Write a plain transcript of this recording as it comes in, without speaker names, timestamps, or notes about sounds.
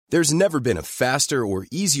There's never been a faster or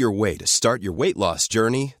easier way to start your weight loss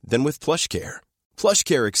journey than with PlushCare.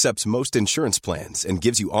 PlushCare accepts most insurance plans and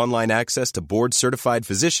gives you online access to board-certified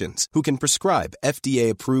physicians who can prescribe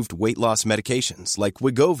FDA-approved weight loss medications like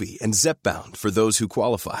Wegovy and Zepbound for those who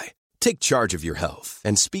qualify. Take charge of your health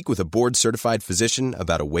and speak with a board-certified physician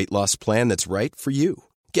about a weight loss plan that's right for you.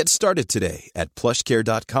 Get started today at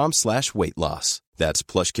plushcare.com/weight loss. That's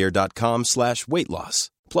plushcare.com/weight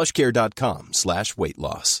loss. plushcare.com/weight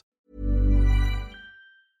loss.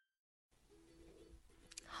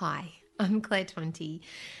 Hi, I'm Claire Tonti,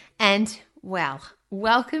 and well,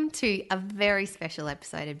 welcome to a very special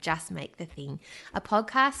episode of Just Make the Thing, a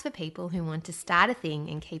podcast for people who want to start a thing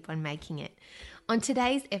and keep on making it. On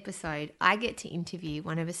today's episode, I get to interview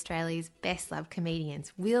one of Australia's best-loved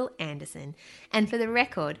comedians, Will Anderson. And for the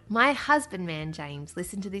record, my husband-man James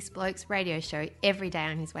listened to this bloke's radio show every day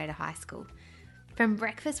on his way to high school. From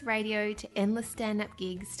breakfast radio to endless stand-up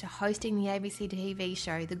gigs to hosting the ABC TV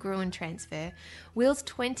show The Gruen Transfer, Will's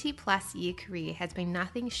 20-plus year career has been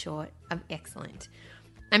nothing short of excellent.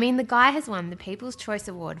 I mean, the guy has won the People's Choice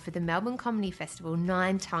Award for the Melbourne Comedy Festival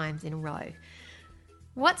 9 times in a row.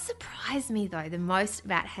 What surprised me, though, the most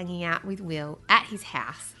about hanging out with Will at his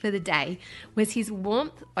house for the day was his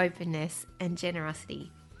warmth, openness, and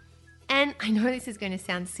generosity. And I know this is going to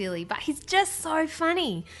sound silly, but he's just so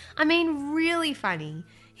funny. I mean, really funny.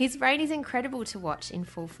 His brain is incredible to watch in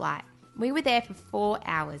full flight. We were there for 4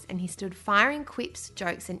 hours and he stood firing quips,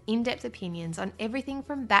 jokes, and in-depth opinions on everything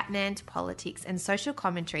from Batman to politics and social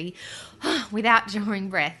commentary without drawing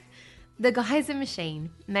breath. The guy's a machine,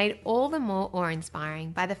 made all the more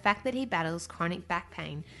awe-inspiring by the fact that he battles chronic back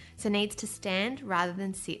pain, so needs to stand rather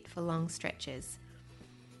than sit for long stretches.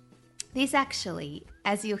 This actually,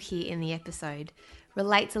 as you'll hear in the episode,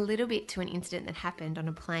 relates a little bit to an incident that happened on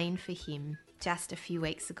a plane for him just a few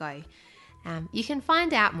weeks ago. You can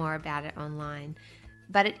find out more about it online,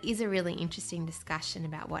 but it is a really interesting discussion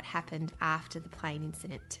about what happened after the plane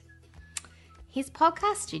incident. His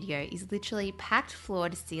podcast studio is literally packed floor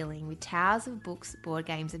to ceiling with towers of books, board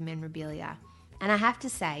games and memorabilia. And I have to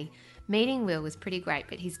say, meeting Will was pretty great,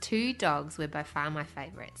 but his 2 dogs were by far my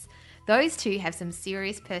favourites. Those 2 have some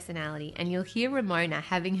serious personality, and you'll hear Ramona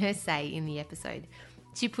having her say in the episode.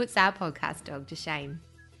 She puts our podcast dog to shame.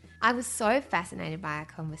 I was so fascinated by our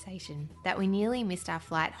conversation that we nearly missed our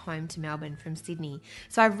flight home to Melbourne from Sydney,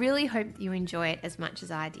 so I really hope you enjoy it as much as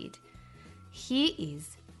I did. Here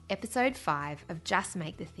is episode 5 of Just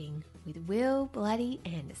Make the Thing with Will Bloody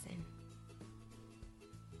Anderson.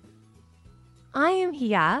 I am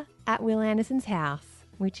here at Will Anderson's house,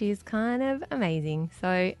 which is kind of amazing.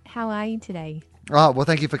 So how are you today? Oh, well,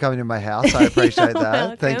 thank you for coming to my house. I appreciate that.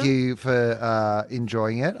 Welcome. Thank you for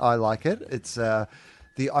enjoying it. I like it. It's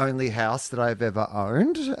the only house that I've ever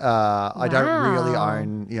owned. I don't really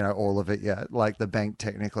own, all of it yet. Like the bank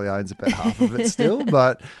technically owns about half of it still,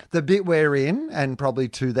 but the bit we're in and probably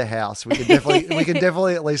to the house, we can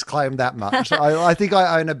definitely at least claim that much. I think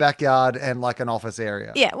I own a backyard and like an office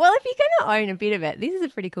area. Yeah, well, if you're going to own a bit of it, this is a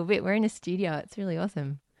pretty cool bit. We're in a studio. It's really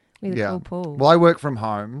awesome. With a cool pool. Well, I work from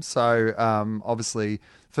home, so obviously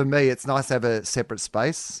for me it's nice to have a separate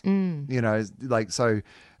space.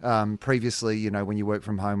 Previously, when you work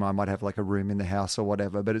from home, I might have like a room in the house or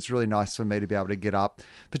whatever, but it's really nice for me to be able to get up,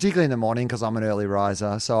 particularly in the morning because I'm an early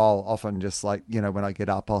riser. So I'll often just when I get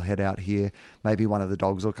up, I'll head out here. Maybe one of the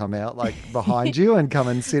dogs will come out like behind you and come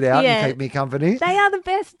and sit out and keep me company. They are the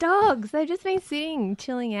best dogs. They've just been sitting,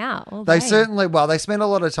 chilling out all day. They spend a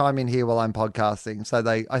lot of time in here while I'm podcasting. So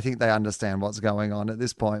I think they understand what's going on at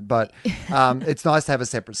this point. But it's nice to have a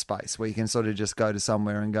separate space where you can sort of just go to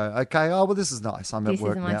somewhere and go, okay, this is nice. I'm at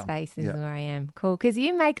work now. My space is where I am. Cool. Because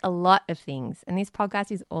you make a lot of things and this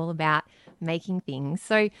podcast is all about making things.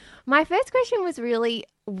 So my first question was really,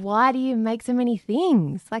 why do you make so many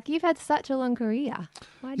things? Like you've had such a long career.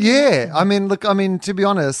 To be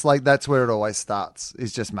honest, like that's where it always starts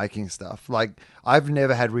is just making stuff. Like I've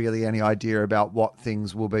never had really any idea about what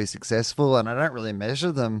things will be successful and I don't really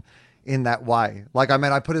measure them in that way. Like,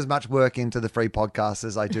 I put as much work into the free podcast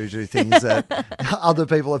as I do things that other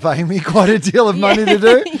people are paying me quite a deal of money to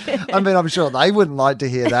do. Yeah. I'm sure they wouldn't like to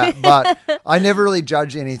hear that, but I never really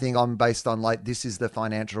judge anything based on like, this is the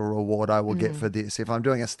financial reward I will get for this. If I'm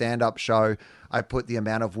doing a stand-up show, I put the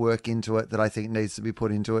amount of work into it that I think needs to be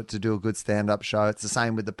put into it to do a good stand-up show. It's the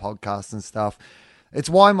same with the podcast and stuff. It's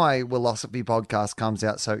why my Willosophy podcast comes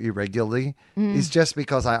out so irregularly. Is just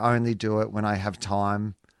because I only do it when I have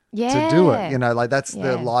time to do it. That's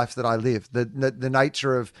the life that I live. The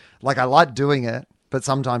nature of, like, I like doing it, but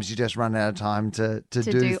sometimes you just run out of time to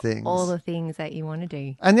do things. All the things that you want to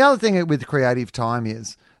do. And the other thing with creative time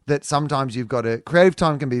is that sometimes creative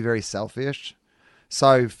time can be very selfish.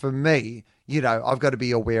 So for me, I've got to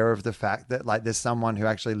be aware of the fact that like there's someone who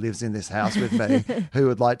actually lives in this house with me who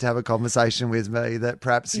would like to have a conversation with me, that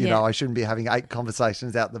perhaps, I shouldn't be having 8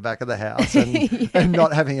 conversations out the back of the house and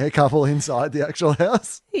not having a couple inside the actual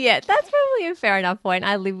house. Yeah, that's probably a fair enough point.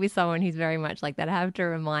 I live with someone who's very much like that. I have to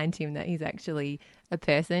remind him that he's actually a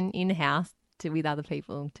person in house with other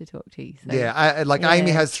people to talk to. So,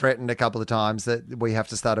 Amy has threatened a couple of times that we have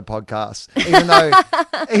to start a podcast,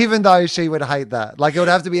 even though she would hate that. Like, it would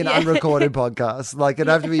have to be an unrecorded podcast. Like, it'd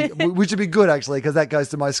have to be, which would be good actually, because that goes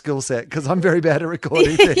to my skill set, because I'm very bad at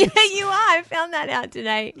recording things. Yeah, you are. I found that out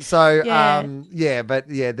today. So,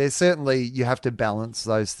 there's certainly, you have to balance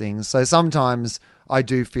those things. So sometimes I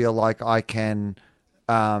do feel like I can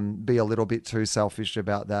be a little bit too selfish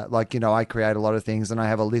about that. Like, I create a lot of things and I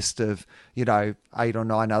have a list of, 8 or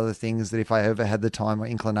 9 other things that if I ever had the time or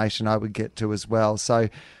inclination, I would get to as well. So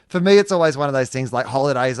for me, it's always one of those things, like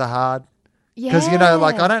holidays are hard. Because,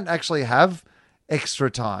 I don't actually have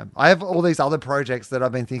extra time. I have all these other projects that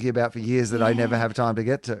I've been thinking about for years that I never have time to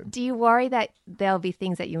get to. Do you worry that there'll be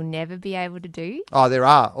things that you'll never be able to do? Oh, there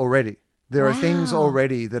are already. There are things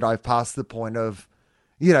already that I've passed the point of,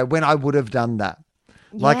 when I would have done that.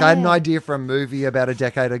 Like, I had an idea for a movie about a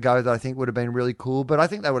decade ago that I think would have been really cool, but I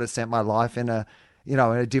think that would have sent my life in a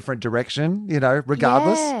different direction,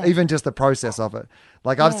 regardless, even just the process of it.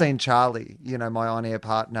 Like, I've seen Charlie, my on-air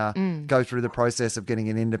partner, go through the process of getting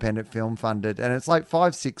an independent film funded. And it's like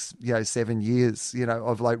 5, 6, 7 years,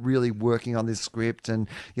 of like really working on this script and,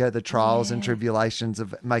 the trials and tribulations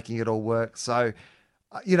of making it all work. So,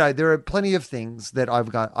 there are plenty of things that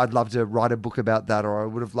I'd love to write a book about that, or I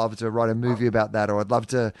would have loved to write a movie about that, or I'd love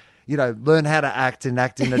to, learn how to act and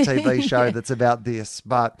act in a TV show that's about this.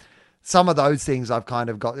 But some of those things I've kind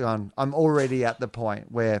of got on. I'm already at the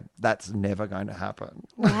point where that's never going to happen.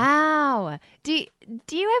 Wow. Do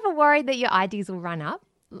you ever worry that your ideas will run up?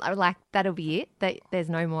 Like, that'll be it, that there's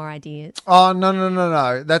no more ideas? Oh,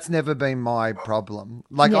 no. That's never been my problem.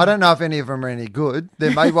 Like, I don't know if any of them are any good.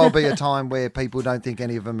 There may well be a time where people don't think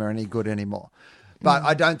any of them are any good anymore. But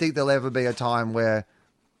I don't think there'll ever be a time where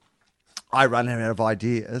I run out of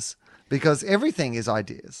ideas, because everything is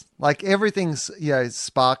ideas. Like, everything's,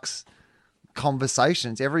 sparks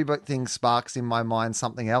conversations. Everything sparks in my mind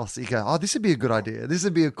something else. You go, oh, this would be a good idea. This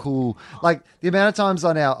would be a cool, like, the amount of times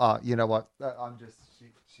on our, you know what, I'm just...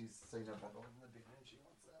 She's seen a bottle in the bin and she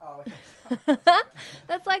wants that. Oh,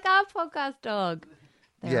 that's like our podcast dog.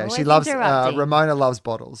 She loves, Ramona loves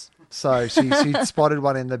bottles. So she spotted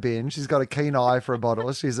one in the bin. She's got a keen eye for a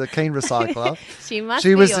bottle. She's a keen recycler. She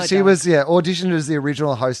was auditioned as the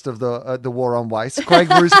original host of the War on Waste. Craig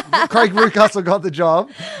Rucastle got the job.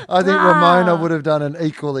 I think Ramona would have done an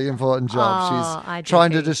equally important job. She's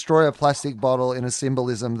trying to destroy a plastic bottle in a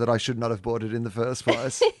symbolism that I should not have bought it in the first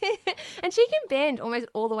place. And she can bend almost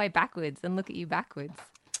all the way backwards and look at you backwards.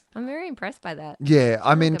 I'm very impressed by that. Yeah,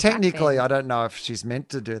 I mean, technically, I don't know if she's meant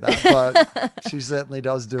to do that, but she certainly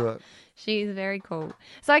does do it. She's very cool.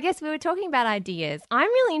 So I guess we were talking about ideas. I'm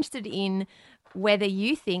really interested in whether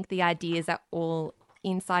you think the ideas are all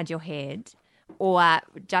inside your head or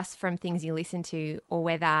just from things you listen to, or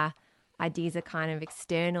whether ideas are kind of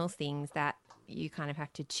external things that you kind of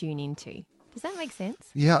have to tune into. Does that make sense?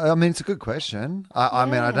 Yeah, I mean, it's a good question. I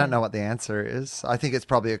mean, I don't know what the answer is. I think it's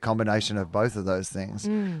probably a combination of both of those things.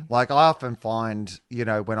 Like, I often find,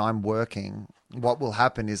 when I'm working, what will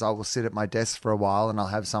happen is I will sit at my desk for a while and I'll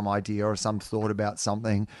have some idea or some thought about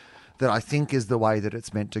something that I think is the way that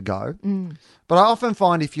it's meant to go. But I often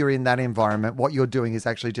find if you're in that environment, what you're doing is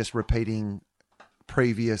actually just repeating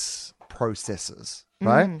previous processes.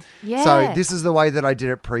 Right? Yeah. So this is the way that I did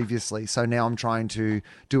it previously. So now I'm trying to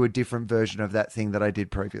do a different version of that thing that I did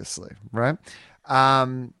previously. Right?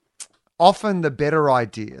 Often the better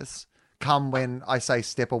ideas come when I say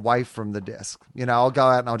step away from the desk. I'll go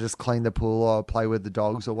out and I'll just clean the pool or play with the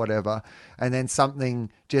dogs or whatever. And then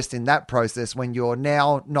something just in that process, when you're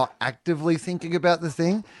now not actively thinking about the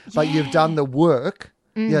thing, but you've done the work,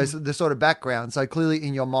 so the sort of background. So clearly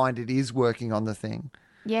in your mind, it is working on the thing.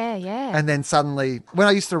 Yeah. And then suddenly, when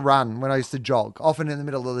I used to jog, often in the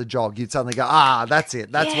middle of the jog, you'd suddenly go, that's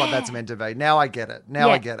it. That's what that's meant to be. Now I get it.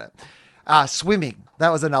 I get it. Swimming, that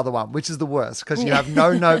was another one, which is the worst because you have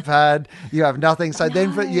no notepad, you have nothing. So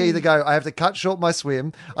then you either go, I have to cut short my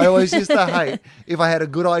swim. I always used to hate if I had a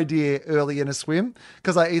good idea early in a swim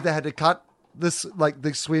because I either had to cut the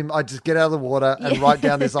swim, I just get out of the water and write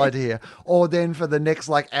down this idea. Or then for the next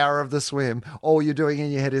like hour of the swim, all you're doing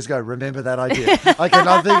in your head is go, remember that idea. I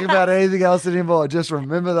cannot think about anything else anymore. Just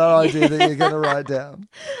remember that idea that you're going to write down.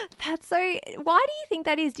 That's so. Why do you think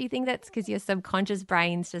that is? Do you think that's because your subconscious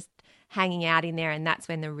brain's just hanging out in there, and that's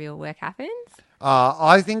when the real work happens?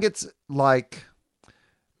 I think it's like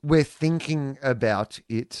we're thinking about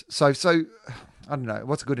it. So I don't know,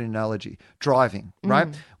 what's a good analogy? Driving, right?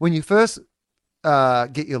 When you first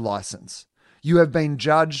get your license, you have been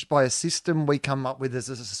judged by a system we come up with as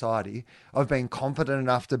a society of being competent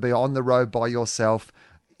enough to be on the road by yourself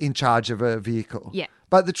in charge of a vehicle. Yeah.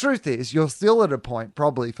 But the truth is, you're still at a point,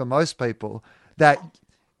 probably for most people, that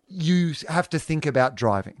you have to think about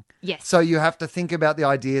driving. Yes. So you have to think about the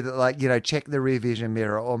idea that, like, you know, check the rear vision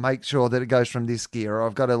mirror or make sure that it goes from this gear, or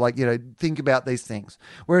I've got to, like, you know, think about these things.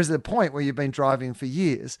 Whereas the point where you've been driving for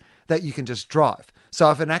years, that you can just drive.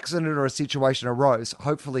 So if an accident or a situation arose,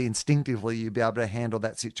 hopefully instinctively you'd be able to handle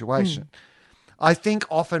that situation. I think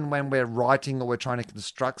often when we're writing or we're trying to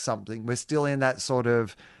construct something, we're still in that sort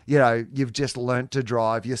of, you know, you've just learnt to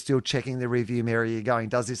drive. You're still checking the rearview mirror. You're going,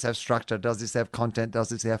 does this have structure? Does this have content? Does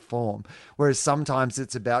this have form? Whereas sometimes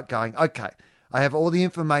it's about going, okay, I have all the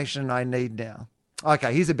information I need now.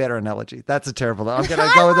 Okay, here's a better analogy. That's a terrible one. I'm going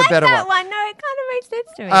to go with a better one. No, it kind of makes sense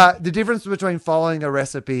to me. The difference between following a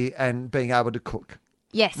recipe and being able to cook.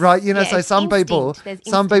 Yes. Right, you know, Yeah, so it's some people, instinct. There's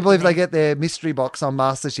some people, if instinct they there. get their mystery box on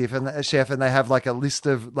MasterChef and they have like a list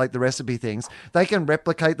of like the recipe things, they can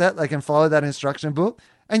replicate that, they can follow that instruction book,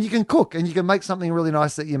 and you can cook and you can make something really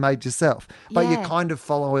nice that you made yourself. But you're Yeah. kind of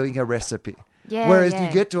following a recipe. Yeah, Whereas yeah.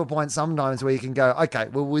 you get to a point sometimes where you can go, okay,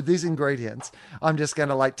 well, with these ingredients, I'm just going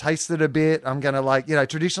to like taste it a bit. I'm going to like, you know,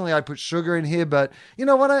 traditionally I put sugar in here, but you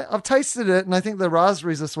know what? I've tasted it and I think the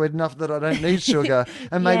raspberries are sweet enough that I don't need sugar,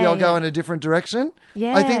 and maybe Yeah, I'll go yeah. in a different direction. I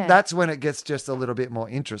Yeah. think that's when it gets just a little bit more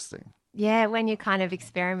interesting. Yeah, when you're kind of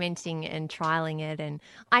experimenting and trialing it. And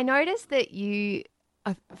I noticed that you,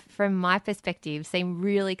 from my perspective, seem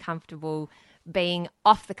really comfortable being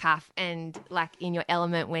off the cuff and like in your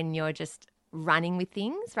element when you're just running with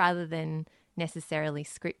things rather than necessarily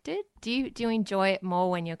scripted. Do you enjoy it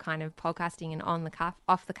more when you're kind of podcasting and on the cuff,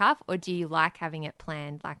 off the cuff, or do you like having it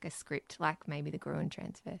planned like a script, like maybe the Gruen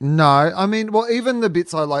transfer? No, I mean, well, even the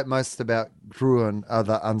bits I like most about Gruen are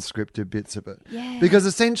the unscripted bits of it. Yeah. Because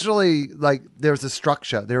essentially, like, there's a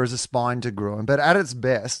structure, there is a spine to Gruen, but at its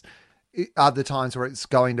best, are the times where it's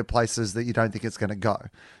going to places that you don't think it's going to go.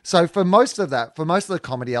 So for most of the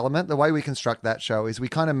comedy element, the way we construct that show is we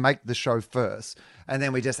kind of make the show first and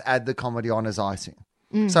then we just add the comedy on as icing.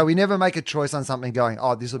 So we never make a choice on something going,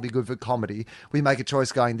 oh, this will be good for comedy. We make a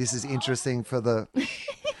choice going, this is interesting for the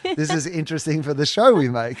show we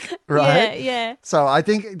make, right? Yeah. So I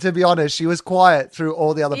think, to be honest, she was quiet through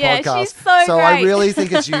all the other Yeah, podcasts. she's so I great. really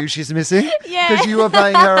think it's you she's missing. Yeah. Because you were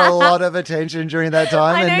paying her a lot of attention during that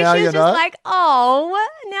time, I know, and now she you're was just not. like, oh,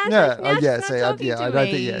 now Yeah, she's not talking to I don't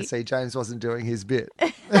think. me. Yeah, see, James wasn't doing his bit.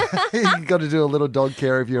 You got to do a little dog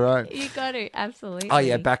care of your own. You got to, absolutely. Oh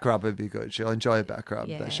yeah, back rub would be good. She'll enjoy a back rub.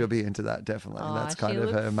 Yeah. She'll be into that definitely. Oh, That's she kind of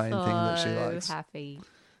her looks main thing that she so likes. happy.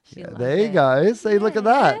 She Yeah, loves there you it. go. See, look at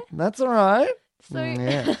that. That's all right. So,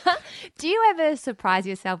 Yeah. do you ever surprise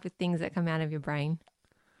yourself with things that come out of your brain?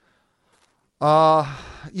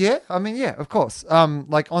 Yeah. I mean, yeah, of course.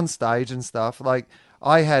 Like on stage and stuff. Like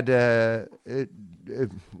I had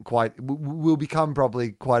will become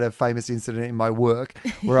probably quite a famous incident in my work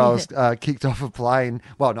where I was kicked off a plane.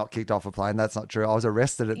 Well, not kicked off a plane. That's not true. I was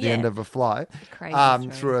arrested at the Yeah. end of a flight Crazy story.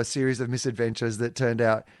 through a series of misadventures that turned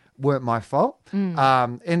out weren't my fault.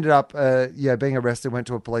 Ended up, being arrested, went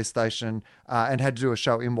to a police station and had to do a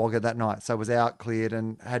show in Wagga that night. So I was out, cleared,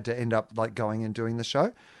 and had to end up like going and doing the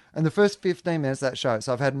show. And the first 15 minutes of that show,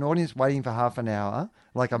 so I've had an audience waiting for half an hour.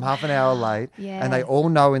 Like I'm half an hour late. Yeah. And they all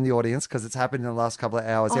know in the audience because it's happened in the last couple of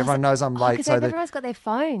hours. Everyone knows I'm late. Because So they, everyone's got their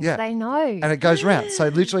phones. Yeah. They know. and it goes round. So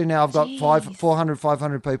literally now I've got Jeez.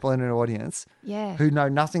 500 people in an audience Yeah. who know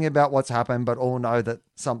nothing about what's happened, but all know that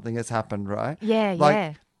something has happened, right? Yeah, Like,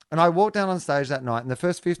 yeah. And I walked down on stage that night, and the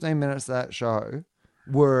first 15 minutes of that show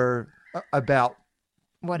were about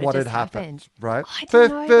What what had had just happened, right? Oh, I didn't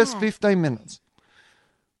know First that. 15 minutes.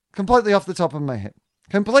 Completely off the top of my head.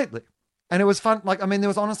 Completely. And it was fun. Like, I mean, there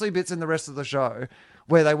was honestly bits in the rest of the show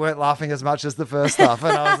where they weren't laughing as much as the first stuff.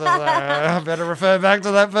 And I was like, I better refer back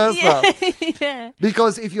to that first stuff. yeah.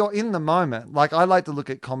 Because if you're in the moment, like I like to look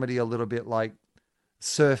at comedy a little bit like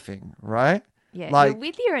surfing, right? Yeah. Like- You're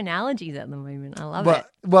with your analogies at the moment. I love But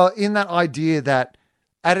it. well, in that idea that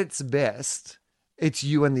at its best, it's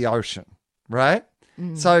you and the ocean, right?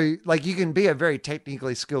 So, like, you can be a very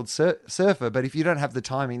technically skilled surfer, but if you don't have the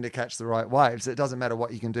timing to catch the right waves, it doesn't matter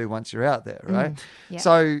what you can do once you're out there, right? Yeah.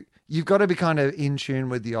 So you've got to be kind of in tune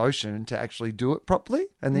with the ocean to actually do it properly.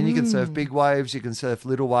 And then you can surf big waves, you can surf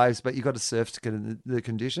little waves, but you've got to surf to the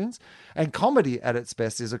conditions. And comedy at its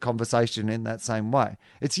best is a conversation in that same way.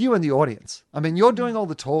 It's you and the audience. I mean, you're doing all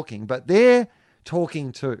the talking, but they're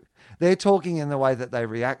talking too. They're talking in the way that they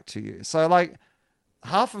react to you. So, like,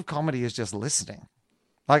 half of comedy is just listening.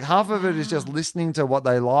 Like, half of it is just listening to what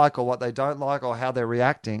they like or what they don't like or how they're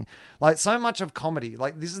reacting. Like, so much of comedy,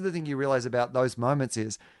 like, this is the thing you realize about those moments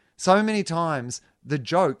is so many times the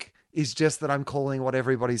joke is just that I'm calling what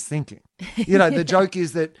everybody's thinking. You know, the joke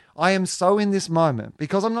is that I am so in this moment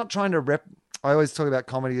because I'm not trying to I always talk about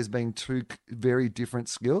comedy as being two very different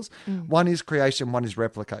skills. One is creation, one is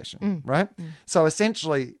replication, right? So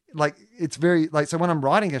essentially, like, it's very, like, so when I'm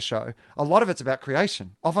writing a show, a lot of it's about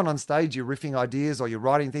creation. Often on stage, you're riffing ideas or you're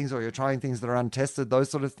writing things or you're trying things that are untested,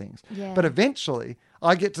 those sort of things. Yeah. But eventually,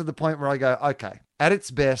 I get to the point where I go, okay, at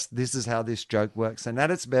its best, this is how this joke works. And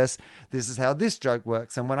at its best, this is how this joke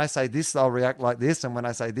works. And when I say this, I'll react like this. And when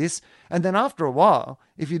I say this, and then after a while,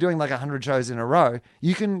 if you're doing like 100 shows in a row,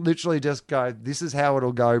 you can literally just go, this is how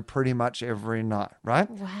it'll go pretty much every night, right?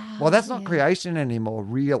 Wow. Well, that's not creation anymore,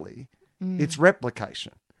 really. It's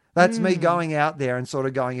replication. That's me going out there and sort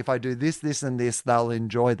of going, if I do this, this, and this, they'll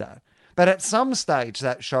enjoy that. But at some stage,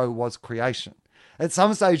 that show was creation. At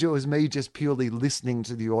some stage, it was me just purely listening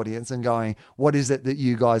to the audience and going, what is it that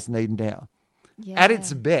you guys need now? Yeah. At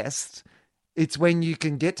its best, it's when you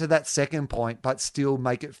can get to that second point, but still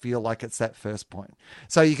make it feel like it's that first point.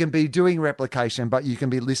 So you can be doing replication, but you can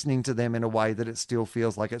be listening to them in a way that it still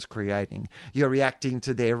feels like it's creating. You're reacting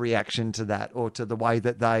to their reaction to that, or to the way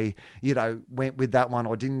that they, you know, went with that one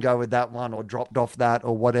or didn't go with that one or dropped off that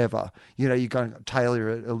or whatever. You know, you're going to tailor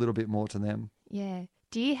it a little bit more to them. Yeah.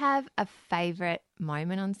 Do you have a favorite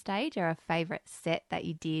moment on stage or a favorite set that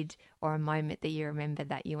you did or a moment that you remember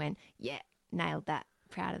that you went, yeah, nailed that,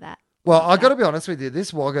 proud of that? Well, I got to be honest with you.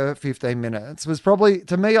 This Wagga 15 minutes was probably,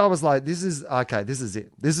 to me, I was like, this is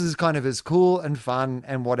it. This is kind of as cool and fun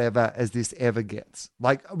and whatever as this ever gets.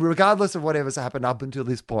 Like, regardless of whatever's happened up until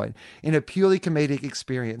this point, in a purely comedic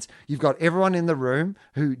experience, you've got everyone in the room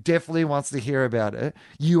who definitely wants to hear about it.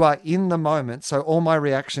 You are in the moment. So all my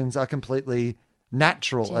reactions are completely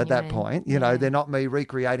natural at that point. You know, they're not me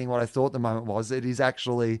recreating what I thought the moment was. It is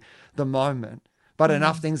actually the moment. But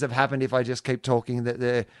enough things have happened if I just keep talking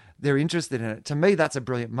that they're interested in it. To me, that's a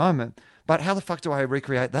brilliant moment. But how the fuck do I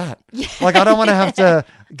recreate that? Like, I don't want to have to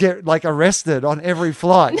get like arrested on every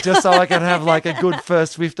flight just so I can have like a good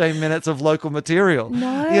first 15 minutes of local material.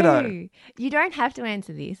 No, you know, you don't have to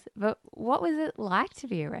answer this, but what was it like to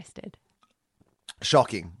be arrested?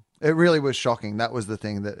 Shocking. It really was shocking. That was the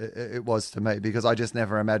thing that it was to me, because I just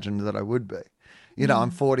never imagined that I would be. You know,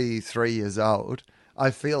 I'm 43 years old.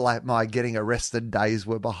 I feel like my getting arrested days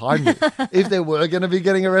were behind me. If there were going to be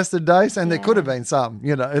getting arrested days, and there could have been some,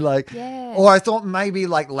 you know, like, or I thought maybe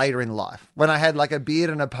like later in life when I had like a beard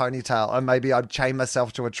and a ponytail and maybe I'd chain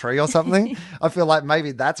myself to a tree or something. I feel like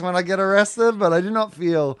maybe that's when I get arrested, but I did not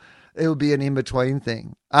feel it would be an in-between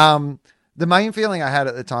thing. The main feeling I had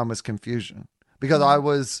at the time was confusion, because I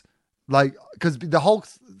was like, because the whole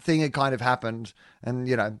thing had kind of happened, and,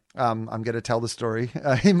 you know, I'm going to tell the story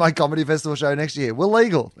in my comedy festival show next year. We're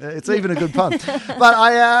legal. It's even a good pun.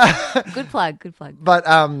 But Good plug. But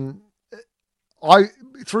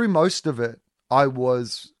through most of it, I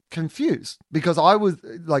was confused, because I was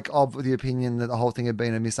like of the opinion that the whole thing had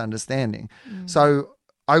been a misunderstanding. So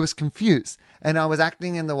I was confused, and I was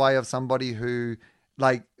acting in the way of somebody who,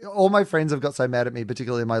 like, all my friends have got so mad at me,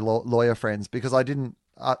 particularly my lawyer friends, because I didn't,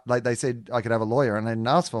 like, they said I could have a lawyer and I didn't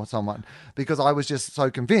ask for someone, because I was just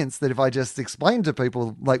so convinced that if I just explained to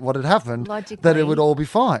people like what had happened, that it would all be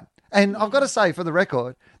fine. And I've got to say, for the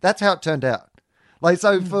record, that's how it turned out. Like,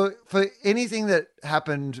 so for anything that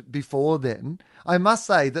happened before then, I must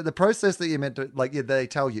say that the process that you meant to, like, they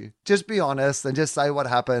tell you, just be honest and just say what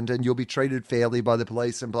happened and you'll be treated fairly by the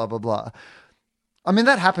police and blah, blah, blah. I mean,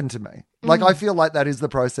 that happened to me. Like, I feel like that is the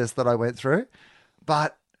process that I went through.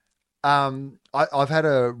 But I've had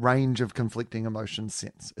a range of conflicting emotions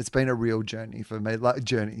since. It's been a real journey for me, like a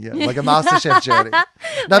MasterChef journey. No,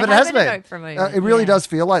 but it has been. It really does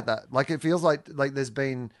feel like that. Like, it feels like there's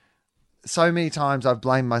been so many times I've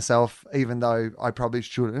blamed myself, even though I probably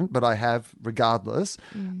shouldn't, but I have regardless.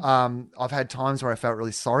 I've had times where I felt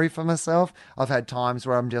really sorry for myself. I've had times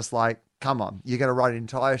where I'm just like, come on, you're going to write an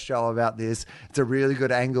entire show about this. It's a really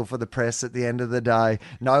good angle for the press at the end of the day.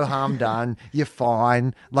 No harm done. You're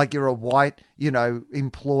fine. Like, you're a white,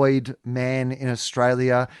 employed man in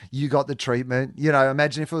Australia. You got the treatment.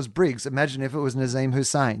 Imagine if it was Briggs. Imagine if it was Nazim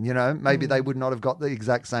Hussain. Maybe they would not have got the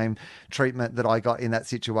exact same treatment that I got in that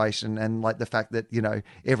situation. And like the fact that,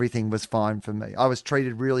 everything was fine for me. I was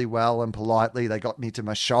treated really well and politely. They got me to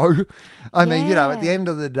my show. I mean, at the end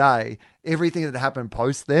of the day, everything that happened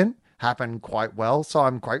post then happened quite well. So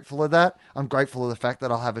I'm grateful of that. I'm grateful of the fact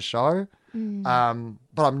that I'll have a show.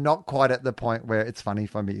 But I'm not quite at the point where it's funny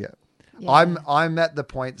for me yet. Yeah. I'm at the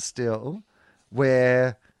point still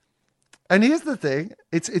where, and here's the thing,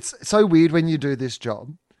 it's so weird when you do this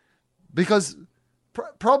job, because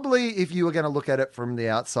probably if you were going to look at it from the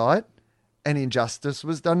outside, an injustice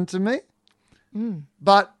was done to me.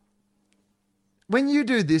 But when you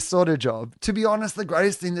do this sort of job, to be honest, the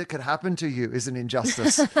greatest thing that could happen to you is an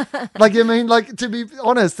injustice. To be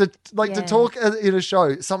honest, to talk in a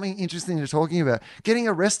show, something interesting you're talking about, getting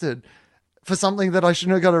arrested for something that I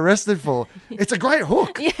shouldn't have got arrested for. It's a great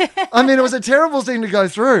hook. I mean, it was a terrible thing to go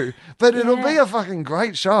through, but it'll be a fucking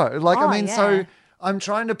great show. So I'm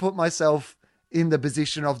trying to put myself in the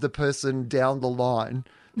position of the person down the line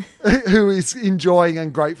who is enjoying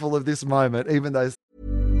and grateful of this moment, even though...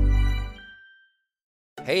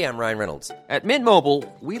 Hey, I'm Ryan Reynolds. At Mint Mobile,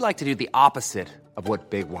 we like to do the opposite of what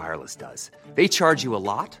Big Wireless does. They charge you a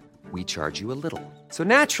lot, we charge you a little. So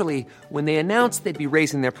naturally, when they announced they'd be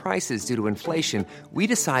raising their prices due to inflation, we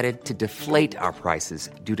decided to deflate our prices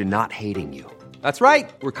due to not hating you. That's right.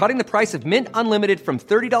 We're cutting the price of Mint Unlimited from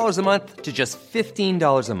 $30 a month to just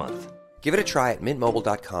 $15 a month. Give it a try at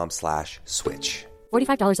mintmobile.com/switch.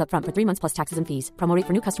 $45 up front for 3 months plus taxes and fees. Promo rate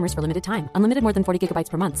for new customers for limited time. Unlimited more than 40 gigabytes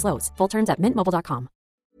per month. Slows full terms at mintmobile.com.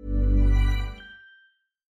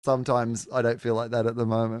 Sometimes I don't feel like that at the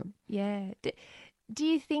moment. Yeah. Do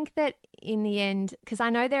you think that in the end, because I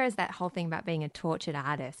know there is that whole thing about being a tortured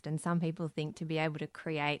artist, and some people think to be able to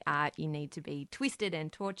create art, you need to be twisted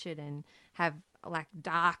and tortured and have like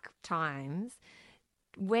dark times.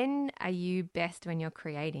 When are you best when you're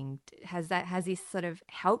creating? Has this sort of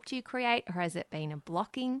helped you create, or has it been a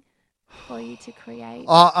blocking for you to create?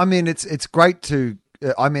 I mean, it's great to...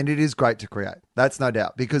 it is great to create. That's no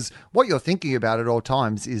doubt, because what you're thinking about at all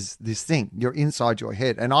times is this thing. You're inside your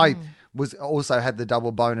head. And I was also had the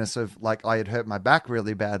double bonus of like I had hurt my back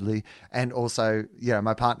really badly, and also,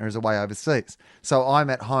 my partner is away overseas. So I'm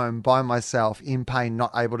at home by myself in pain,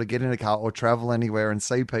 not able to get in a car or travel anywhere and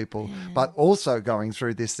see people, but also going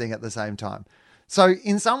through this thing at the same time. So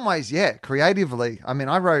in some ways, creatively, I mean,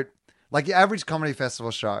 I wrote like your average comedy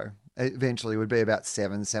festival show eventually would be about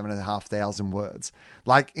 7,500 words.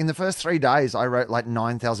 Like in the first 3 days, I wrote like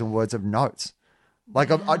 9,000 words of notes. Like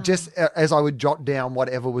I just, as I would jot down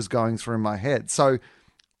whatever was going through my head. So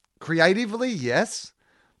creatively, yes,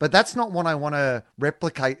 but that's not what I want to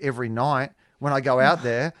replicate every night when I go out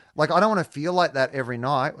there. Like, I don't want to feel like that every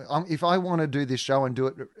night. If I want to do this show and do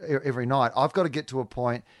it every night, I've got to get to a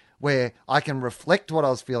point where I can reflect what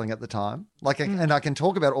I was feeling at the time. And I can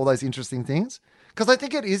talk about all those interesting things. Because I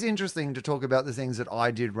think it is interesting to talk about the things that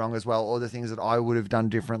I did wrong as well, or the things that I would have done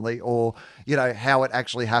differently, or, how it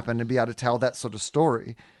actually happened, and be able to tell that sort of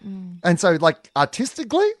story. And so, like,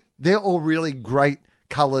 artistically, they're all really great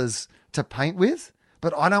colors to paint with,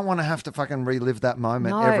 but I don't want to have to fucking relive that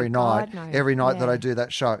moment every night that I do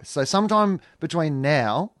that show. So sometime between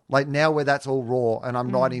now, like now where that's all raw and I'm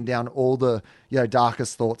writing down all the,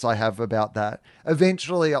 darkest thoughts I have about that,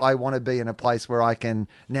 eventually I want to be in a place where I can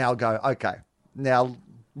now go, okay, now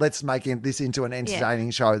let's make this into an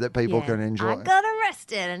entertaining show that people can enjoy. I got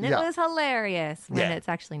arrested and it was hilarious when it's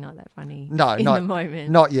actually not that funny in the moment.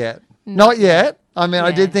 Not yet. Not yet. I mean,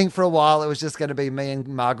 I did think for a while it was just going to be me and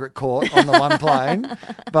Margaret Court on the one plane,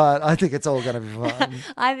 but I think it's all going to be fine.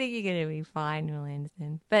 I think you're going to be fine, Will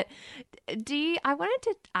Anderson. But I wanted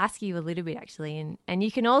to ask you a little bit actually, and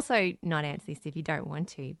you can also not answer this if you don't want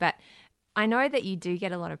to, but I know that you do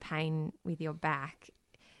get a lot of pain with your back.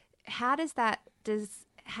 How does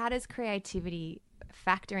creativity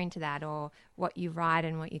factor into that, or what you write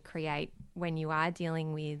and what you create when you are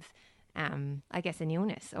dealing with, I guess, an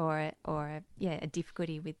illness or a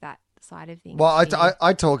difficulty with that side of things? Well,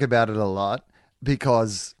 I talk about it a lot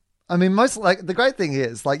because, I mean, the great thing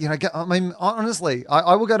is, like, honestly,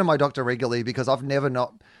 I will go to my doctor regularly because I've never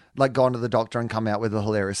not like gone to the doctor and come out with a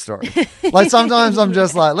hilarious story. Like sometimes I'm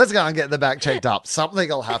just like, let's go and get the back checked up. Something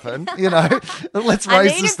will happen, let's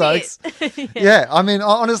raise the stakes. Yeah. I mean,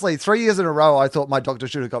 honestly, 3 years in a row, I thought my doctor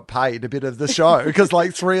should have got paid a bit of the show because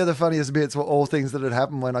like 3 of the funniest bits were all things that had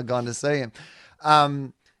happened when I'd gone to see him.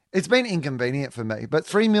 it's been inconvenient for me, but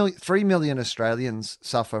 3 million Australians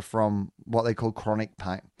suffer from what they call chronic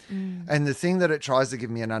pain. And the thing that it tries to give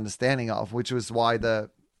me an understanding of, which was why the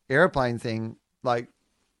airplane thing like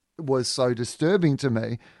was so disturbing to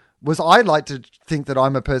me, was I like to think that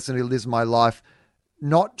I'm a person who lives my life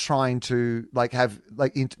not trying to like have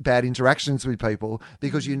like bad interactions with people,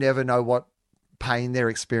 because you never know what pain they're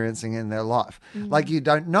experiencing in their life. Like you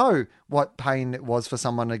don't know what pain it was for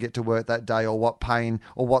someone to get to work that day, or what pain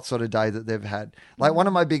or what sort of day that they've had. Like one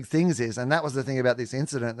of my big things is, and that was the thing about this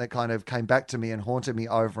incident that kind of came back to me and haunted me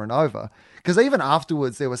over and over, because even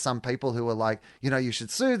afterwards there were some people who were like, you know, you should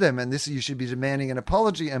sue them and this, you should be demanding an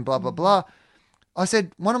apology and blah, blah, blah. I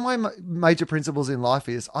said, one of my major principles in life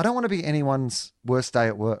is I don't want to be anyone's worst day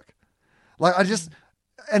at work. Like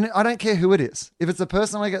and I don't care who it is. If it's the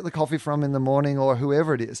person I get the coffee from in the morning or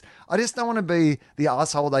whoever it is, I just don't want to be the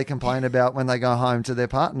asshole they complain about when they go home to their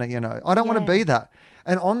partner, you know. I don't want to be that.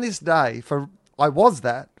 And on this day, I was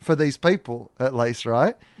that for these people at least,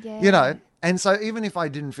 right? Yeah. You know, and so even if I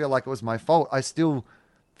didn't feel like it was my fault, I still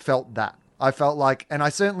felt that. I felt like, and I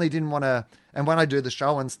certainly didn't want to, and when I do the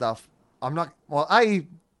show and stuff, I'm not, well,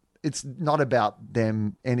 it's not about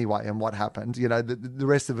them anyway and what happened. You know, the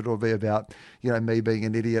rest of it will be about, you know, me being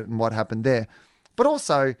an idiot and what happened there. But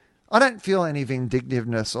also, I don't feel any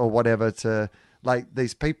vindictiveness or whatever to like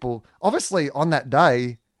these people. Obviously, on that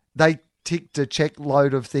day, they ticked a check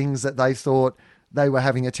load of things that they thought they were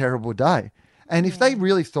having a terrible day. And if they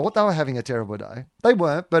really thought they were having a terrible day, they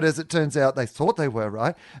weren't. But as it turns out, they thought they were,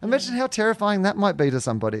 right? Imagine how terrifying that might be to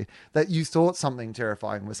somebody, that you thought something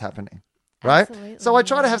terrifying was happening. Right. Absolutely, So I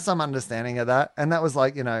try to have some understanding of that. And that was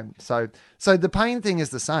like, you know, so the pain thing is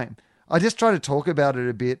the same. I just try to talk about it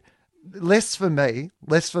a bit, less for me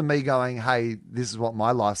going, hey, this is what my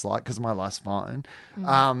life's like, because my life's fine.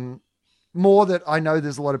 More that I know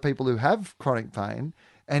there's a lot of people who have chronic pain.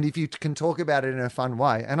 And if you can talk about it in a fun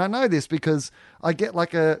way, and I know this because I get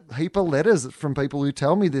like a heap of letters from people who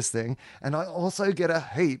tell me this thing. And I also get a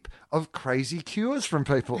heap of crazy cures from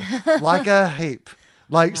people, like a heap.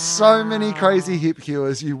 Like so many crazy hip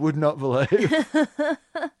cures you would not believe.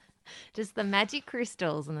 Just the magic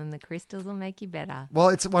crystals, and then the crystals will make you better. Well,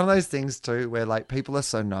 it's one of those things too where like people are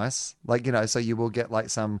so nice. Like, you know, so you will get like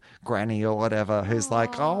some granny or whatever who's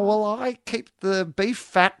like, oh, well, I keep the beef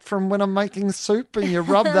fat from when I'm making soup, and you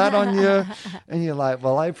rub that on you. And you're like,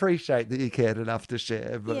 well, I appreciate that you cared enough to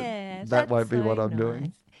share, but that won't be what I'm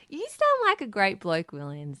doing. You sound like a great bloke,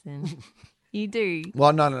 Williamson. You do.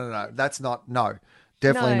 Well, no. That's not, no.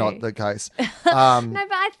 Definitely No. not the case. No, but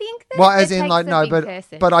I think that Well, it as in takes like, a no, big but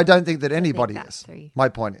person I don't think that to anybody think that is. through. My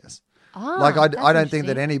point is. Oh, Like, I that's don't think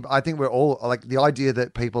that interesting. I think we're all, like, the idea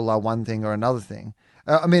that people are one thing or another thing.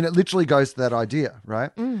 I mean, it literally goes to that idea, right?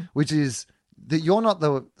 Which is that you're not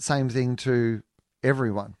the same thing to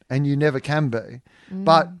everyone, and you never can be.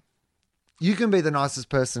 But you can be the nicest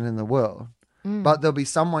person in the world, but there'll be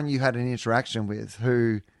someone you had an interaction with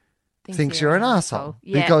who thinks you're an asshole.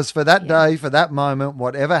 Yeah. Because for that day, for that moment,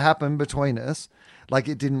 whatever happened between us, like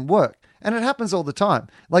it didn't work. And it happens all the time.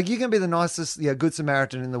 Like you can be the nicest, good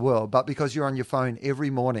Samaritan in the world, but because you're on your phone every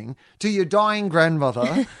morning to your dying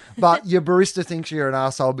grandmother, but your barista thinks you're an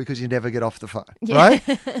asshole because you never get off the phone, right?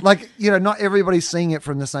 Like, not everybody's seeing it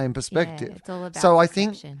from the same perspective. it's all about so I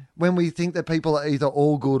think perception. when we think that people are either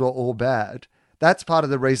all good or all bad, that's part of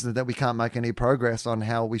the reason that we can't make any progress on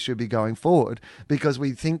how we should be going forward, because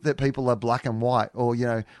we think that people are black and white or,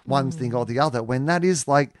 one thing or the other, when that is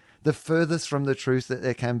like the furthest from the truth that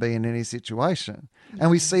there can be in any situation. And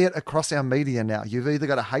we see it across our media now. You've either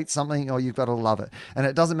got to hate something or you've got to love it. And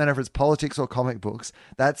it doesn't matter if it's politics or comic books.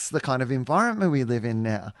 That's the kind of environment we live in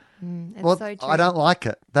now. It's so true. I don't like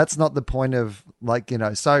it. That's not the point of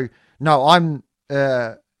so no, I'm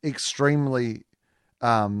extremely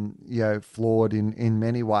flawed in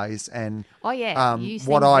many ways. And Oh yeah, you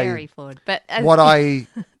seem what very flawed. But what I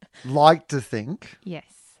like to think, yes,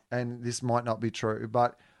 and this might not be true,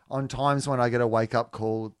 but on times when I get a wake up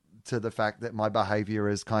call to the fact that my behavior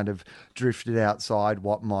has kind of drifted outside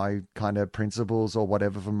what my kind of principles or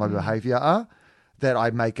whatever for my behavior are, that I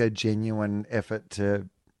make a genuine effort to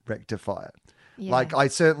rectify it. Yeah. Like I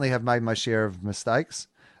certainly have made my share of mistakes.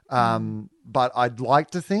 But I'd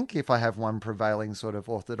like to think if I have one prevailing sort of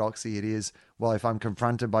orthodoxy, it is, well, if I'm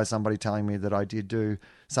confronted by somebody telling me that I did do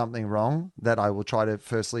something wrong, that I will try to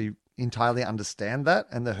firstly entirely understand that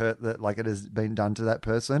and the hurt that like it has been done to that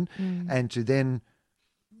person, and to then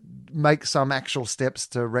make some actual steps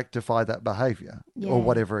to rectify that behavior or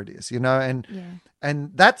whatever it is,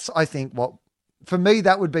 and that's, I think, what, for me,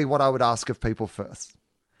 that would be what I would ask of people first.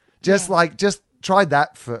 Just try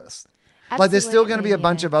that first. Like there's still going to be a Absolutely,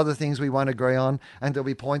 bunch yeah. of other things we won't agree on, and there'll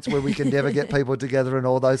be points where we can never get people together and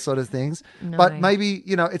all those sort of things. But No. maybe,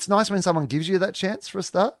 it's nice when someone gives you that chance for a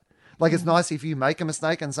start. Like it's nice if you make a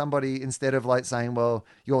mistake and somebody, instead of like saying, well,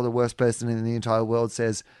 you're the worst person in the entire world,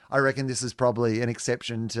 says, I reckon this is probably an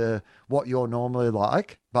exception to what you're normally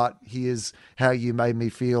like, but here's how you made me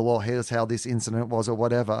feel, or here's how this incident was, or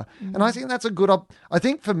whatever. And I think that's a good, I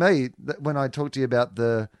think for me, that when I talk to you about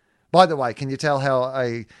by the way, can you tell how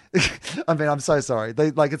I mean, I'm so sorry.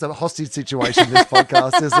 It's a hostage situation, this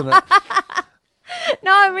podcast, isn't it?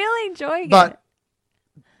 No, I'm really enjoying But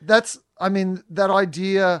it. that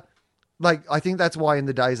idea, like, I think that's why in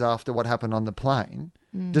the days after what happened on the plane,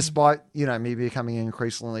 despite, me becoming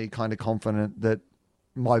increasingly kind of confident that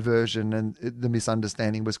my version and the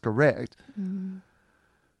misunderstanding was correct,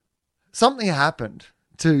 something happened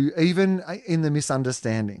to, even in the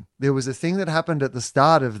misunderstanding. There was a thing that happened at the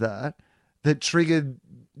start of that triggered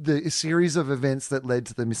the series of events that led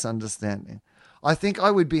to the misunderstanding. I think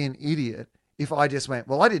I would be an idiot if I just went,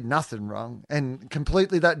 well, I did nothing wrong, and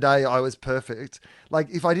completely that day I was perfect. Like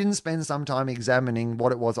if I didn't spend some time examining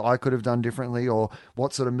what it was I could have done differently, or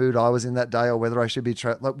what sort of mood I was in that day, or whether I should be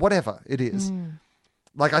like whatever it is.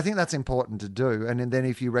 Like I think that's important to do. And then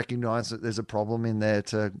if you recognize that there's a problem in there,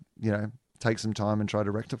 to, take some time and try to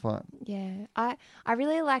rectify it. Yeah, I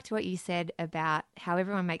really liked what you said about how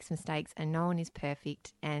everyone makes mistakes and no one is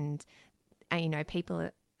perfect, and people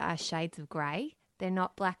are shades of grey. They're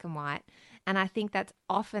not black and white. And I think that's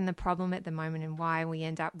often the problem at the moment, and why we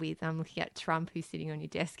end up with, I'm looking at Trump, who's sitting on your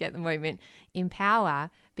desk at the moment, in power,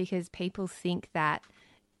 because people think that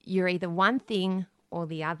you're either one thing or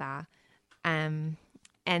the other. And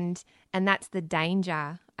that's the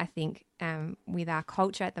danger, I think, with our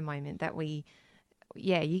culture at the moment, that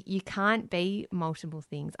you can't be multiple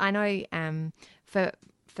things. I know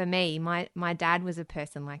for me, my dad was a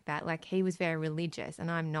person like that. Like he was very religious and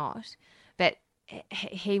I'm not, but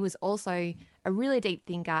he was also a really deep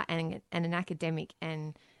thinker and an academic,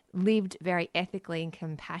 and lived very ethically and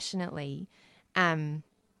compassionately. And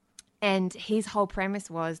his whole premise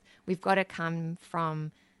was, we've got to come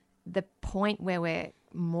from the point where we're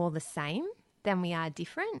more the same than we are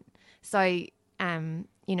different. So,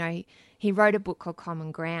 he wrote a book called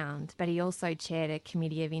Common Ground, but he also chaired a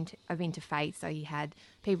committee of interfaith. So you had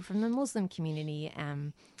people from the Muslim community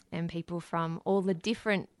and people from all the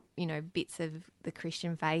different, bits of the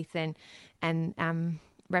Christian faith, and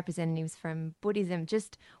representatives from Buddhism,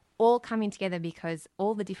 just all coming together because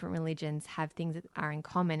all the different religions have things that are in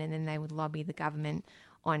common, and then they would lobby the government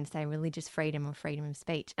on, say, religious freedom or freedom of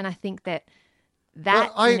speech. And I think that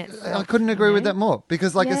Well, I couldn't agree with that more,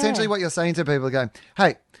 because Yeah. essentially what you're saying to people, going,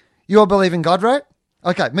 hey, you all believe in God, right?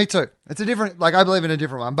 Okay, me too. It's a different, I believe in a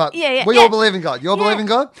different one, but we all believe in God. You all believe in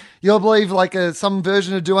God? You all believe some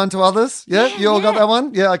version of do unto others? Yeah? You all got that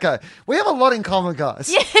one? Yeah, okay. We have a lot in common,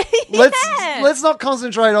 guys. Let's not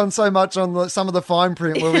concentrate on so much on some of the fine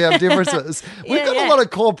print where we have differences. We've got a lot of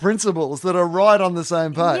core principles that are right on the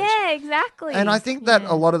same page. Yeah, exactly. And I think that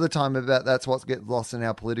a lot of the time that's what gets lost in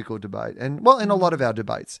our political debate, and in a lot of our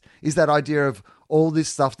debates, is that idea of all this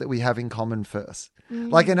stuff that we have in common first.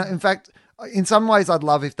 In fact, in some ways, I'd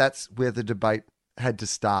love if that's where the debate had to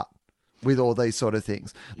start, with all these sort of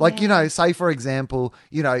things. Say, for example,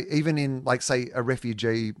 even in, say, a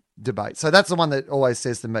refugee debate. So that's the one that always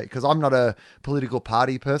says to me, because I'm not a political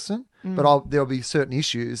party person, but there'll be certain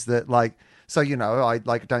issues that, I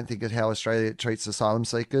don't think that how Australia treats asylum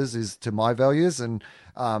seekers is to my values. And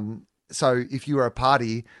so if you are a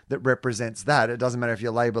party that represents that, it doesn't matter if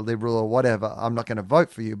you're Labor, Liberal or whatever, I'm not going to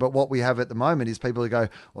vote for you. But what we have at the moment is people who go,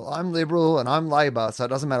 well, I'm Liberal and I'm Labor, so it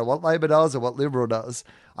doesn't matter what Labor does or what Liberal does.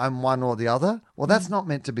 I'm one or the other. Well, that's not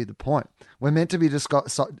meant to be the point. We're meant to be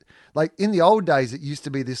in the old days, it used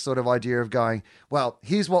to be this sort of idea of going, well,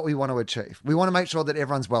 here's what we want to achieve. We want to make sure that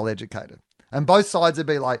everyone's well educated. And both sides would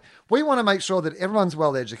be like, we want to make sure that everyone's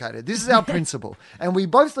well educated. This is our principle. And we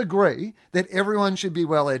both agree that everyone should be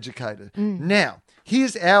well educated. Now,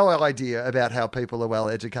 here's our idea about how people are well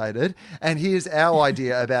educated. And here's our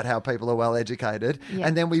idea about how people are well educated. Yeah.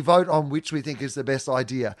 And then we vote on which we think is the best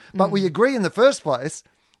idea. But we agree in the first place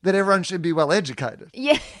that everyone should be well educated.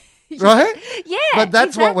 Yeah. Right? Yeah. But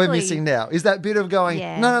that's what we're exactly. missing now, is that bit of going,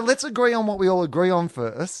 Yeah. no, let's agree on what we all agree on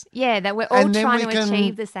first. Yeah, that we're all And then trying we to can-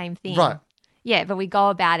 achieve the same thing. Right. Yeah, but we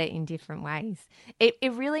go about it in different ways. It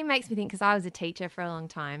really makes me think, because I was a teacher for a long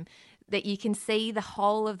time, that you can see the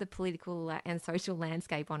whole of the political and social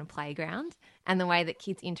landscape on a playground, and the way that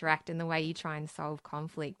kids interact and the way you try and solve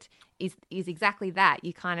conflict is exactly that.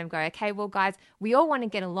 You kind of go, okay, well, guys, we all want to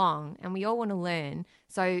get along and we all want to learn.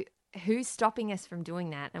 So who's stopping us from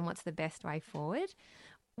doing that, and what's the best way forward?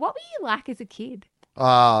 What were you like as a kid?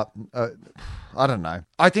 I don't know.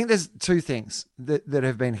 I think there's two things that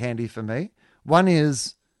have been handy for me. One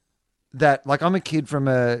is that, like, I'm a kid from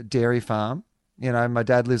a dairy farm. You know, my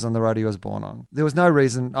dad lives on the road he was born on. There was no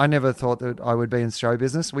reason. I never thought that I would be in show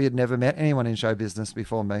business. We had never met anyone in show business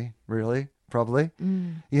before me, really, probably.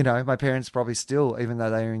 You know, my parents probably still, even though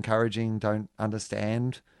they are encouraging, don't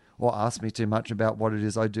understand or ask me too much about what it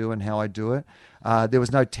is I do and how I do it. There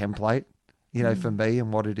was no template, you know, for me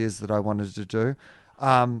and what it is that I wanted to do.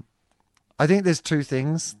 I think there's two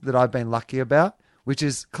things that I've been lucky about, which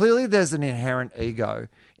is clearly there's an inherent ego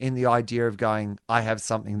in the idea of going, I have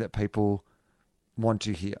something that people want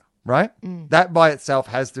to hear, right? That by itself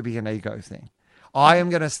has to be an ego thing. I am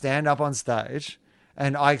going to stand up on stage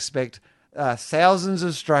and I expect thousands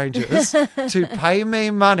of strangers to pay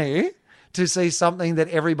me money to see something that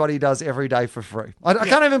everybody does every day for free. I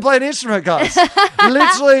can't even play an instrument, guys.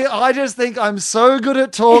 Literally, I just think I'm so good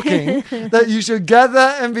at talking that you should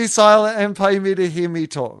gather and be silent and pay me to hear me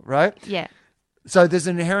talk, right? Yeah. So there's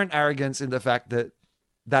an inherent arrogance in the fact that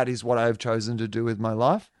that is what I've chosen to do with my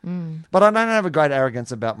life. But I don't have a great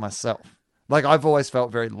arrogance about myself. Like, I've always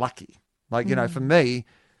felt very lucky. Like, you know, for me,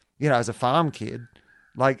 you know, as a farm kid,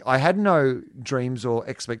 like, I had no dreams or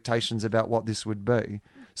expectations about what this would be.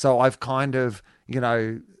 So I've kind of, you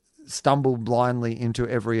know, stumbled blindly into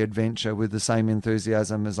every adventure with the same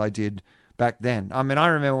enthusiasm as I did back then. I mean, I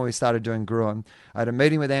remember when we started doing Gruen, I had a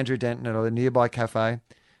meeting with Andrew Denton at a nearby cafe,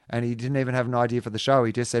 and he didn't even have an idea for the show.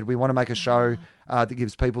 He just said, we want to make a show that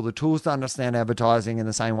gives people the tools to understand advertising in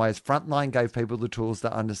the same way as Frontline gave people the tools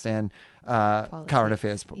to understand current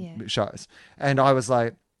affairs shows. And I was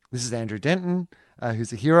like, this is Andrew Denton,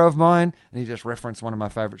 who's a hero of mine, and he just referenced one of my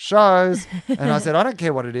favorite shows. And I said, I don't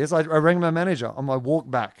care what it is. I rang my manager on my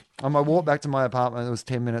walk back. On my walk back to my apartment, it was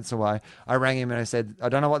 10 minutes away. I rang him and I said, I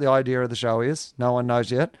don't know what the idea of the show is. No one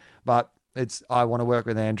knows yet, but I want to work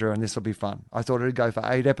with Andrew and this will be fun. I thought it'd go for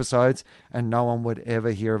 8 episodes and no one would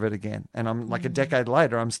ever hear of it again. And I'm like a decade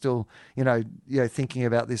later, I'm still, you know, thinking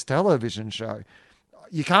about this television show.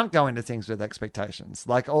 You can't go into things with expectations.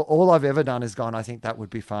 Like, all I've ever done is gone, I think that would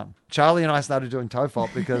be fun. Charlie and I started doing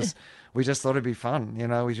TOEFOP because we just thought it'd be fun. You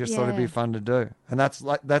know, we just thought it'd be fun to do. And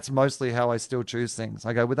that's mostly how I still choose things.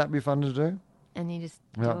 I go, would that be fun to do? And you just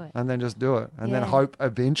do it. And then just do it. And then Yeah. hope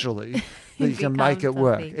eventually that you can make it Become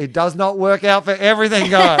work. something. It does not work out for everything,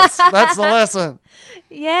 guys. That's the lesson.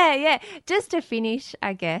 Yeah. Just to finish,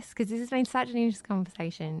 I guess, because this has been such an interesting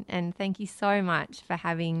conversation, and thank you so much for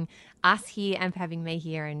having us here and for having me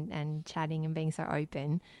here and chatting and being so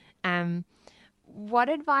open. What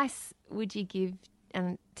advice would you give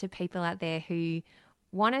to people out there who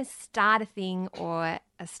want to start a thing or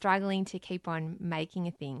are struggling to keep on making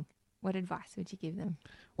a thing? What advice would you give them?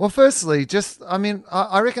 Well, firstly,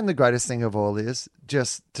 I reckon the greatest thing of all is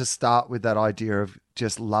just to start with that idea of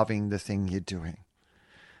just loving the thing you're doing.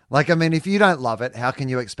 Like, I mean, if you don't love it, how can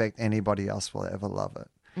you expect anybody else will ever love it?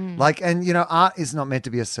 Like, and, you know, art is not meant to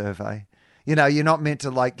be a survey. You know, you're not meant to,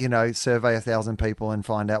 like, you know, survey 1,000 people and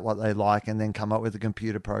find out what they like and then come up with a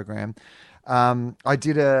computer program. I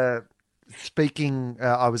did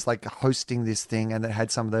I was like hosting this thing, and it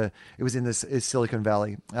had it was in this Silicon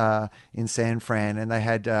Valley in San Fran, and they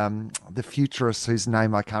had the futurist whose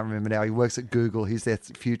name I can't remember now. He works at Google. He's their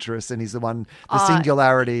futurist, and he's the one, the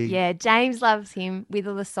singularity. Yeah, James loves him with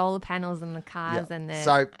all the solar panels and the cars and the.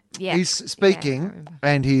 So he's speaking,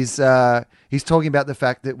 and he's talking about the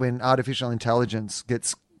fact that when artificial intelligence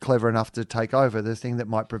gets clever enough to take over, the thing that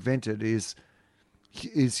might prevent it is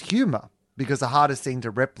humor. Because the hardest thing to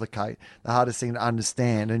replicate, the hardest thing to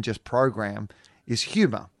understand and just program is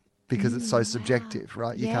humor, because it's so subjective,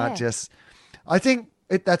 right? You can't just... I think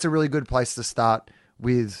that's a really good place to start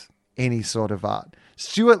with any sort of art.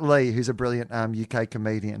 Stuart Lee, who's a brilliant UK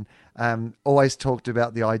comedian, always talked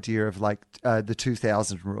about the idea of like the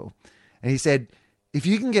 2000 rule. And he said, if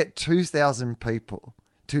you can get 2,000 people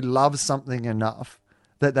to love something enough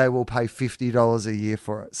that they will pay $50 a year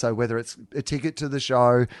for it. So whether it's a ticket to the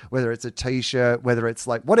show, whether it's a T-shirt, whether it's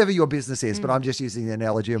like whatever your business is, but I'm just using the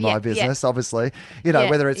analogy of my business, obviously. You know,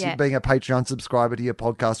 whether it's being a Patreon subscriber to your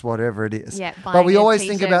podcast, whatever it is. Yeah, but we buying a always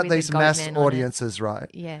think T-shirt about with a these mass Goldman on it. audiences,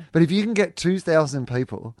 right? Yeah. But if you can get 2,000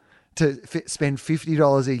 people to spend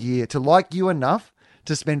 $50 a year, to like you enough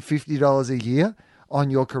to spend $50 a year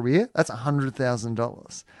on your career, that's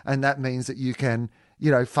 $100,000. And that means that you can, you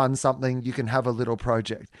know, fund something, you can have a little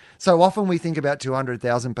project. So often we think about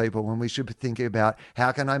 200,000 people when we should be thinking about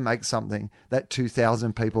how can I make something that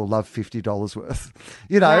 2,000 people love $50 worth?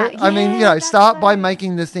 You know, I mean, you know, start by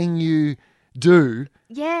making the thing you do.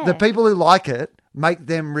 Yeah. The people who like it, make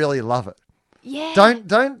them really love it. Yeah.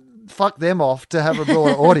 Don't fuck them off to have a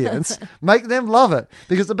broader audience. Make them love it,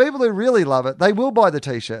 because the people who really love it, they will buy the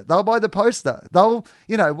t-shirt. They'll buy the poster. They'll,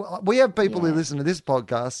 we have people who listen to this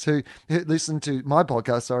podcast who listen to my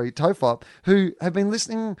podcast, Tofop, who have been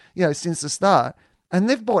listening, since the start. And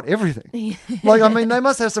they've bought everything. They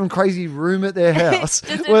must have some crazy room at their house.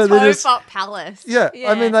 Just a Tofop palace. Yeah.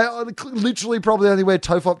 They literally probably only wear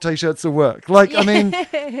Tofop t-shirts to work.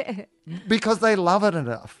 Because they love it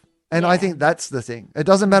enough. And I think that's the thing. It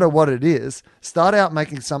doesn't matter what it is. Start out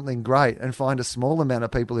making something great and find a small amount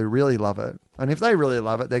of people who really love it. And if they really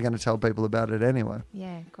love it, they're going to tell people about it anyway.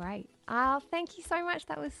 Yeah, great. Oh, thank you so much.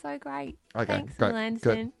 That was so great. Okay, thanks, great. Will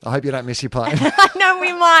Anderson. Good. I hope you don't miss your plane. I know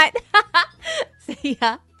we might. See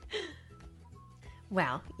ya.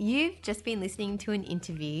 Well, you've just been listening to an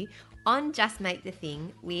interview on Just Make the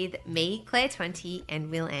Thing with me, Claire Twenty,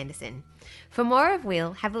 and Will Anderson. For more of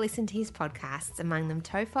Will, have a listen to his podcasts, among them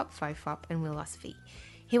Tofop, Fofop, and Willosophy.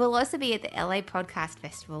 He will also be at the LA Podcast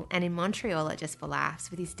Festival and in Montreal at Just for Laughs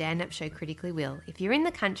with his stand-up show Critically Will. If you're in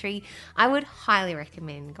the country, I would highly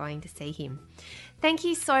recommend going to see him. Thank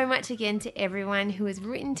you so much again to everyone who has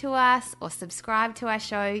written to us or subscribed to our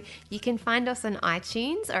show. You can find us on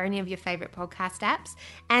iTunes or any of your favourite podcast apps.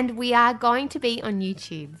 And we are going to be on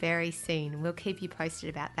YouTube very soon. We'll keep you posted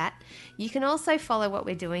about that. You can also follow what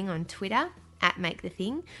we're doing on Twitter at Make the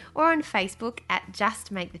Thing, or on Facebook at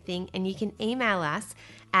Just Make the Thing, and you can email us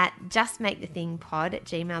at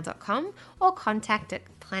justmakethethingpod@gmail.com or contact at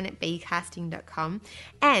planetbcasting.com.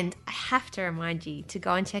 And I have to remind you to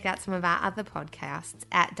go and check out some of our other podcasts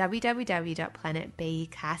at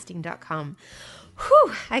www.planetbcasting.com.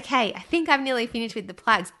 Whew, okay, I think I'm nearly finished with the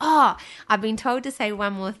plugs. Oh, I've been told to say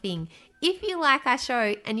one more thing. If you like our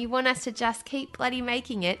show and you want us to just keep bloody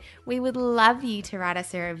making it, we would love you to write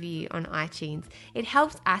us a review on iTunes. It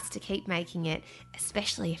helps us to keep making it,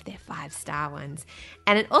 especially if they're 5-star ones.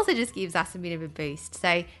 And it also just gives us a bit of a boost.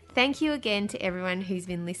 So thank you again to everyone who's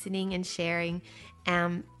been listening and sharing.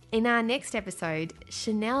 In our next episode,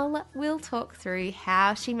 Chanel will talk through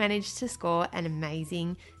how she managed to score an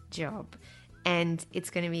amazing job. And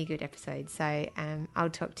it's going to be a good episode. So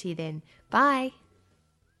I'll talk to you then. Bye.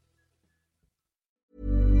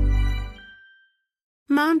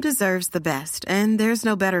 Mom deserves the best, and there's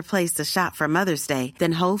no better place to shop for Mother's Day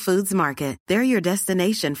than Whole Foods Market. They're your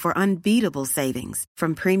destination for unbeatable savings,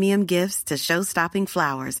 from premium gifts to show-stopping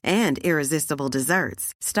flowers and irresistible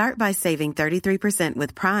desserts. Start by saving 33%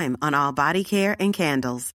 with Prime on all body care and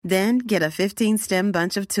candles. Then get a 15-stem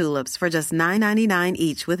bunch of tulips for just $9.99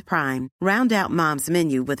 each with Prime. Round out Mom's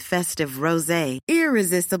menu with festive rosé,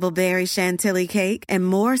 irresistible berry chantilly cake, and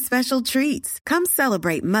more special treats. Come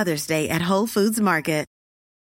celebrate Mother's Day at Whole Foods Market.